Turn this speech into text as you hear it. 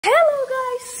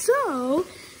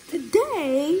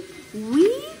today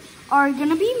we are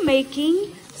gonna be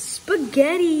making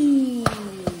spaghetti.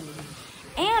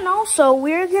 And also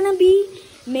we're gonna be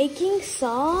making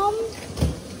some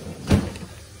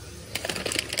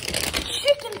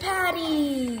chicken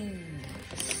patties.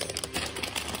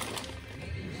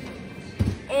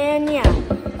 And yeah,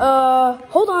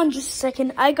 hold on just a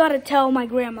second. I gotta tell my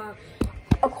grandma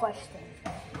a question.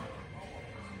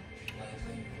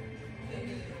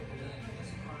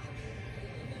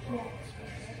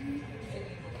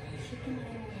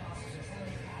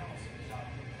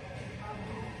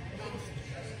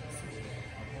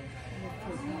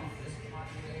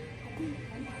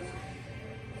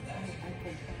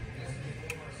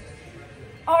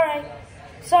 Alright,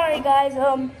 sorry guys,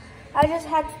 I just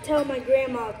had to tell my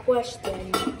grandma a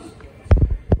question.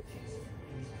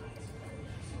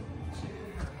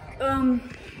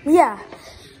 Yeah,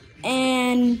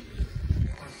 and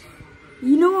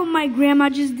you know what my grandma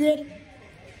just did?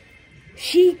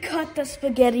 She cut the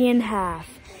spaghetti in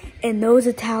half, and those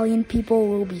Italian people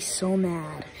will be so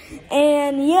mad.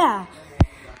 And yeah,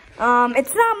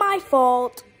 it's not my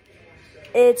fault,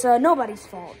 it's nobody's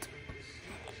fault.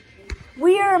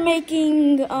 We are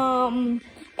making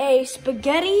a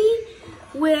spaghetti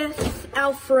with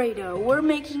Alfredo. We're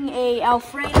making a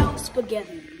Alfredo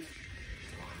spaghetti.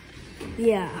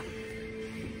 Yeah.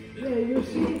 Yeah, you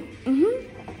see?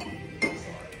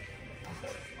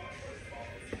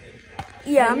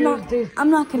 Yeah, I'm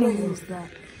not gonna use that.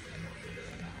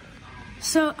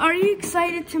 So, are you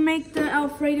excited to make the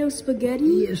Alfredo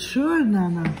spaghetti? Yeah, sure,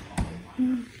 Nana.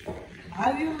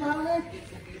 Are you Malik?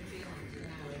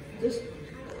 Just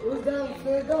with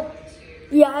Alfredo?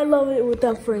 Yeah, I love it with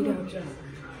Alfredo.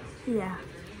 Yeah.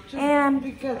 And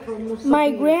be careful,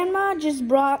 my grandma just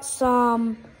brought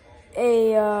some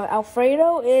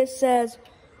Alfredo. It says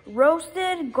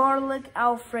roasted garlic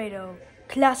Alfredo,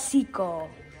 classico.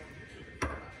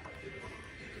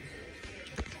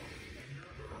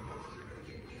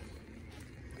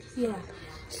 Yeah.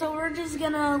 So we're just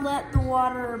gonna let the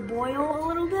water boil a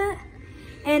little bit.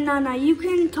 And Nana, you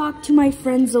can talk to my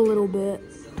friends a little bit.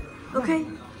 Okay?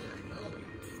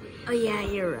 Oh yeah,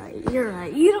 you're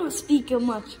right. You don't speak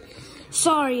much.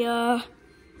 Sorry,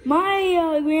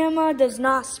 my grandma does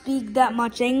not speak that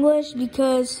much English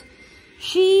because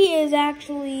she is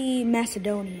actually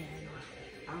Macedonian.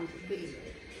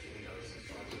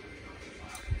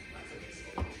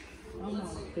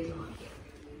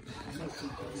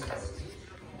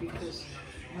 Because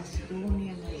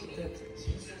Macedonian is that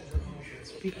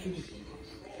speaking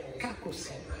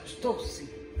kakosi, stosi,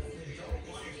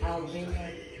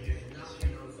 Albania.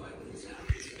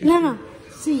 Nana,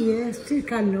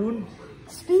 Speak alone.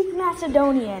 speak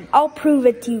Macedonian. I'll prove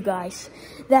it to you guys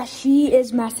that she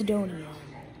is Macedonian.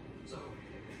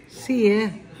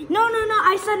 No,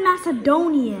 I said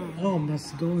Macedonian. Oh,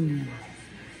 Macedonian.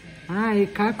 I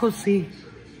kako si?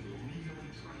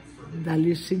 Da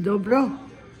li si dobro?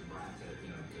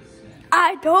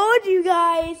 I told you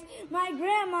guys, my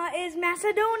grandma is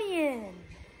Macedonian.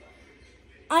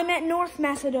 I'm at North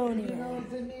Macedonia.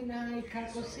 Ai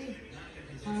kako si?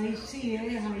 Ai si,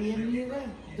 ai mire,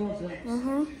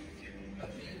 dobro.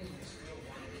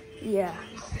 Yeah.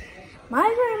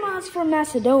 My grandma's from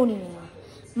Macedonia.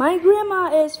 My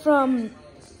grandma is from,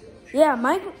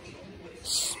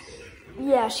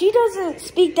 she doesn't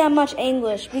speak that much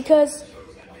English because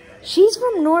she's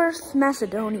from North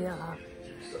Macedonia.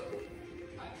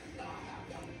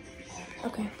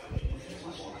 Okay.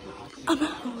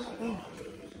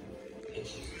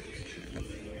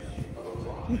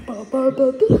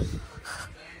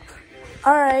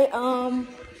 Alright,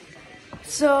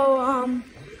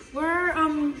 we're,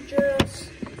 I'm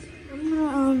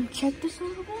gonna, check this a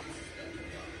little bit.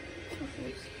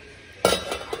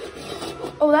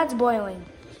 Oh, that's boiling.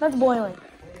 That's boiling.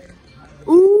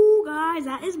 Ooh, guys,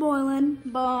 that is boiling,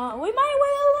 but we might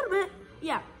wait a little bit.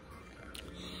 Yeah.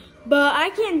 But I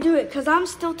can't do it because I'm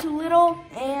still too little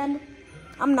and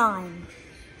I'm 9.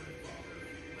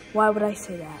 Why would I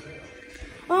say that?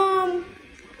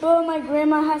 But my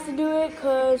grandma has to do it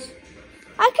because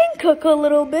I can cook a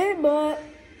little bit, but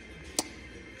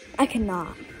I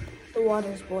cannot. The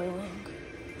water's boiling.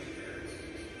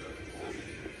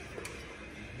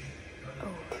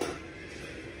 Oh.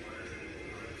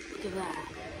 Look at that.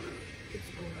 It's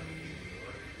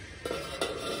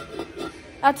boiling.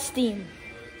 That's steam.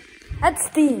 That's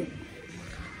steam.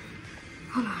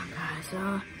 Hold on, guys.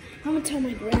 I'm gonna tell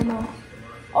my grandma.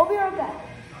 I'll be right back.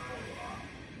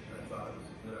 I thought it was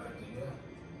a good idea,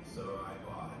 so I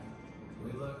bought it.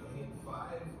 We looked in 5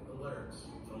 alerts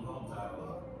from Home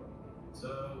Title.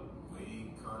 So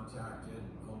we contacted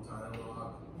Home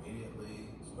Title immediately,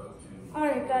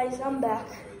 Alright guys, I'm back.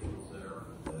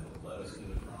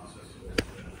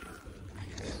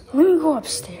 Let me go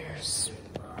upstairs.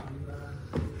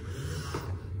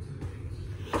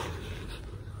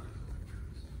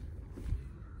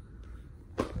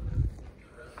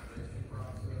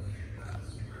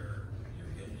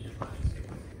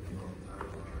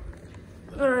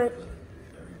 Alright.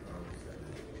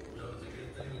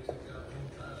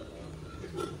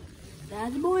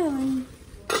 That's boiling.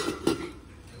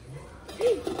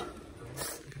 Hey.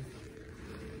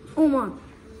 Oh my.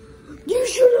 You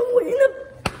should have went in the...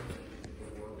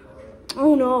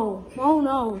 Oh no. Oh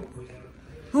no.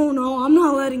 Oh no, I'm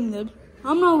not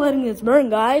letting this burn,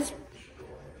 guys.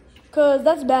 Cause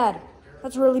that's bad.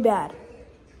 That's really bad.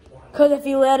 Cause if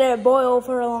you let it boil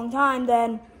for a long time,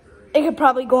 then it could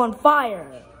probably go on fire.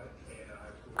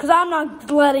 Cause I'm not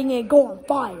letting it go on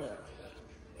fire.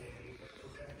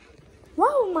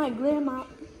 Why would my grandma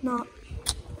not?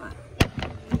 I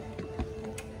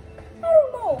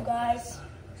don't know, guys.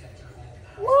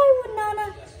 Why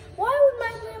would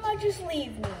my grandma just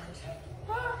leave me?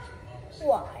 Huh?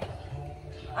 Why?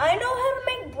 I know how to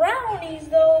make brownies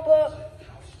though, but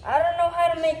I don't know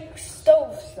how to make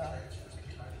stove stuff.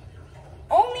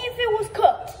 Only if it was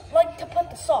cooked, like to put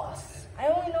the sauce. I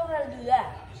only know how to do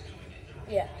that.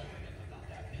 Yeah.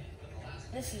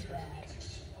 This is bad.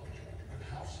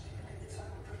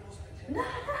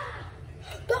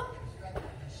 Stop.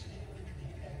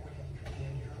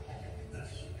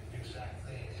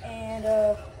 And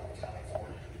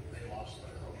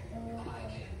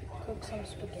cook some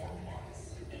spaghetti.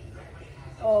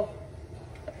 Oh,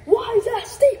 why is that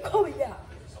steak coming out?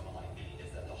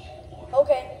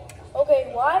 Okay,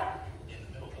 why?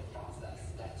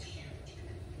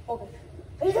 Okay,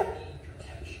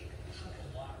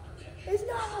 it's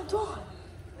not done.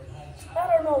 I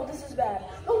don't know, this is bad.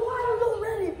 The water's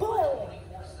already boiling.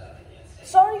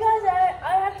 Sorry guys,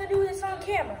 I have to do this on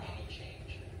camera.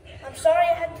 I'm sorry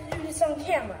I had to do this on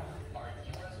camera.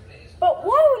 But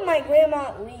why would my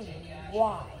grandma leave me?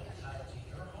 Why?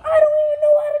 I don't even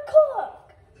know how to cook.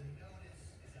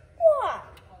 Why?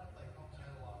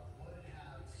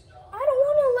 I don't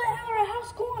want to let our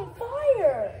house go on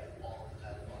fire.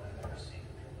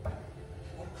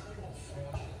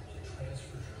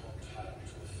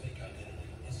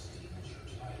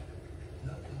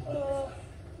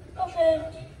 Okay.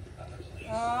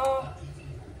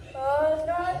 It's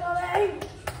not coming.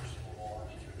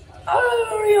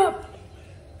 Hurry up.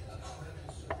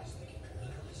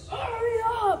 Hurry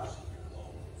up.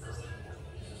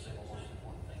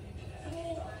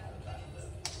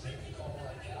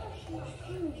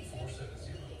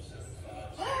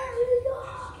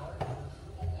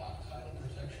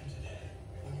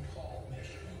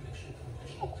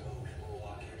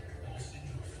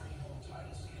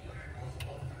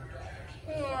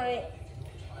 Alright.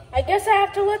 I guess I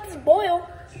have to let this boil.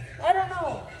 I don't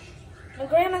know. My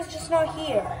grandma's just not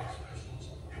here.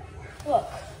 Look.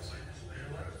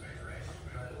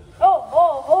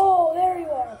 Oh, there you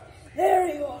are. There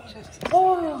you are.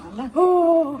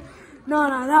 Oh.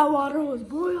 No, that water was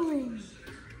boiling.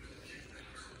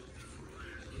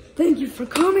 Thank you for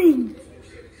coming.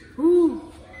 Ooh.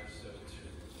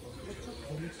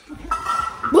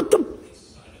 What the?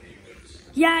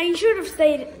 Yeah, you should have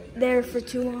stayed there for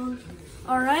too long.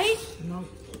 All right. No.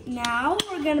 Now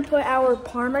we're gonna put our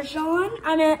Parmesan.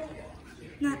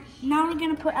 Now we're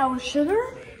gonna put our sugar.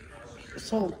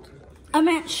 Salt. I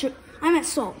meant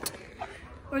salt.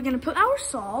 We're gonna put our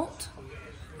salt.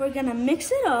 We're gonna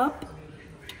mix it up.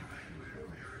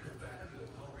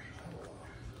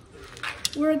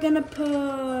 We're gonna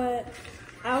put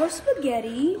our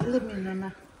spaghetti. Let me,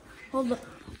 Nana. Hold on.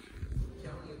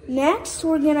 Next,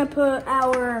 we're gonna put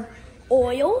our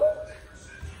oil.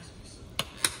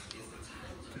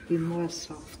 To be more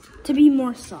soft. To be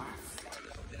more soft.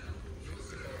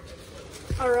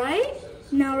 All right.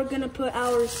 Now we're gonna put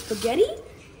our spaghetti.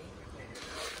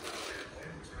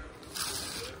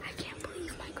 I can't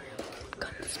believe my grandma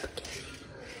cut the spaghetti.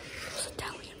 Those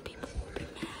Italian people will be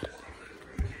mad.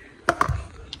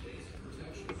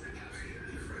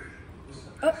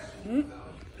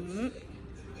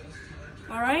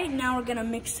 All right, now we're gonna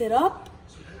mix it up.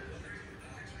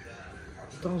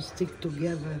 Don't stick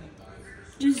together.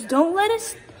 Just don't let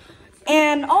it,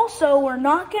 and also we're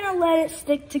not gonna let it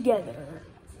stick together.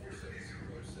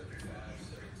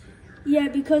 Yeah,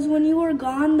 because when you were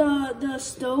gone, the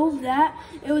stove,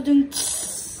 it was doing.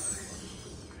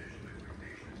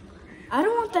 I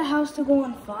don't want the house to go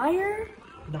on fire.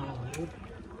 No.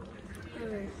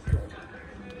 Alright.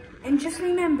 And just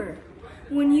remember,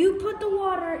 when you put the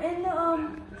water in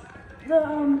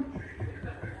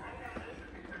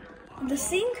the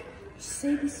sink,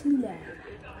 say Bismillah.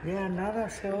 Yeah, Nana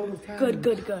say all the time. Good,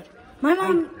 good, good. My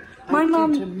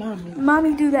mom, teach mommy.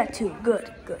 mommy do that too.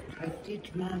 Good, good. I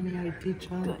teach mommy, I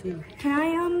teach auntie. Can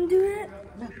I do it?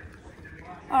 No.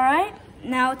 All right,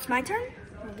 now it's my turn.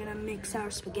 We're gonna mix our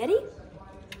spaghetti.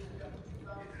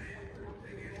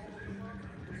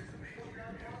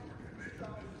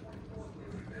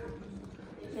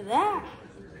 Look at that.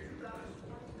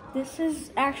 This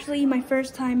is actually my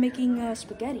first time making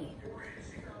spaghetti.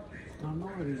 Don't know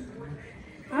what it is.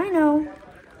 I know.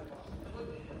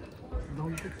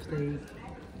 Don't get stayed.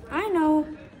 I know.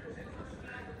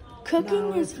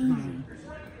 Cooking No, is it's easy. fine.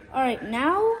 All right,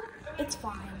 now it's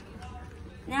fine.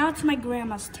 Now it's my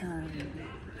grandma's turn.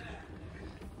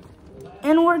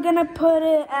 And we're gonna put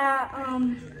it at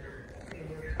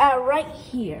right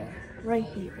here. Right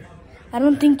here. I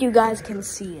don't think you guys can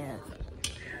see it.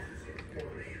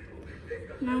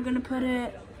 Now we're gonna put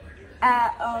it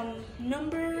at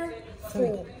number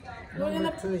 4.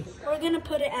 We're gonna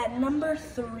put it at number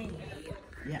 3.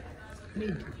 Yeah,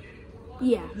 medium.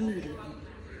 Yeah, medium.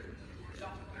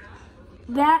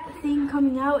 That thing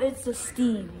coming out is the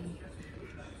steam.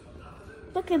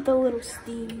 Look at the little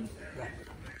steam.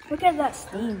 Look at that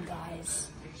steam, guys.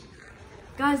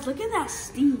 Guys, look at that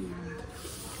steam.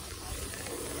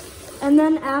 And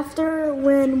then after,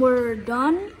 when we're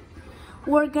done,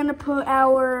 we're gonna put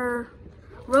our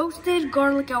roasted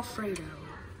garlic Alfredo.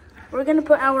 We're gonna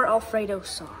put our Alfredo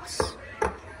sauce.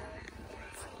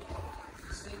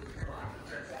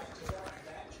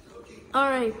 All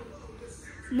right,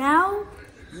 now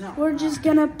we're just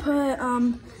gonna put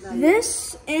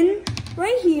this in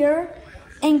right here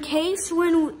in case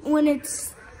when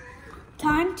it's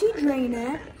time to drain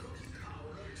it.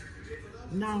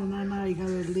 No, you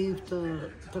gotta leave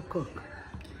the cook.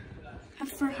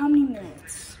 For how many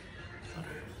minutes?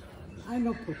 I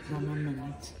know cook 1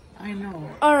 minute. I know.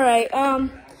 All right, how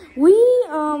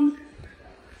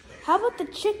about the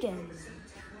chicken?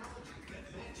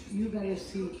 You gotta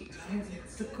see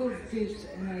to cook this,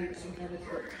 and I gotta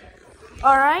cook.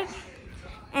 All right,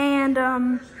 and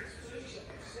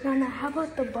Nana, how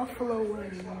about the buffalo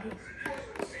wing?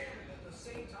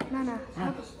 Nana,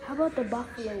 how about the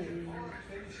buffalo wing?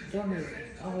 Don't know.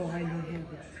 Oh, I don't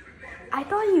have it. I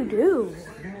thought you do.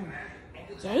 No.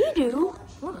 Yeah, you do.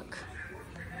 Look.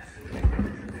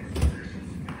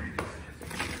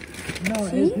 No,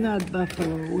 See? it's not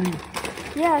buffalo wing.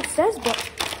 Yeah, it says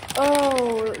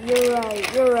Oh, you're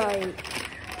right. You're right.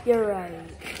 You're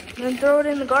right. Then throw it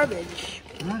in the garbage.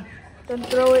 Huh? Then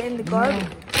throw it in the No. garbage.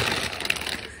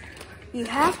 You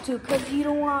have to, because you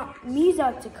don't want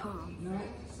Misa to come. No.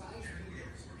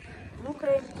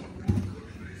 Okay.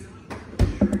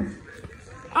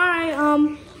 All right.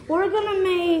 We're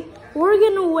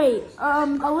gonna wait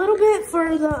a little bit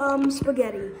for the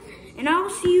spaghetti, and I'll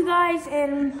see you guys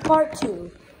in part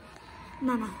 2.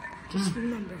 Nana, just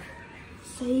remember,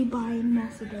 say bye in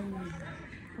Macedonian.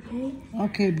 Okay?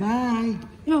 Okay, bye.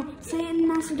 No, say it in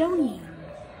Macedonian.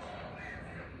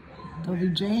 Do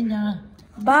widzenia.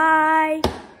 Bye.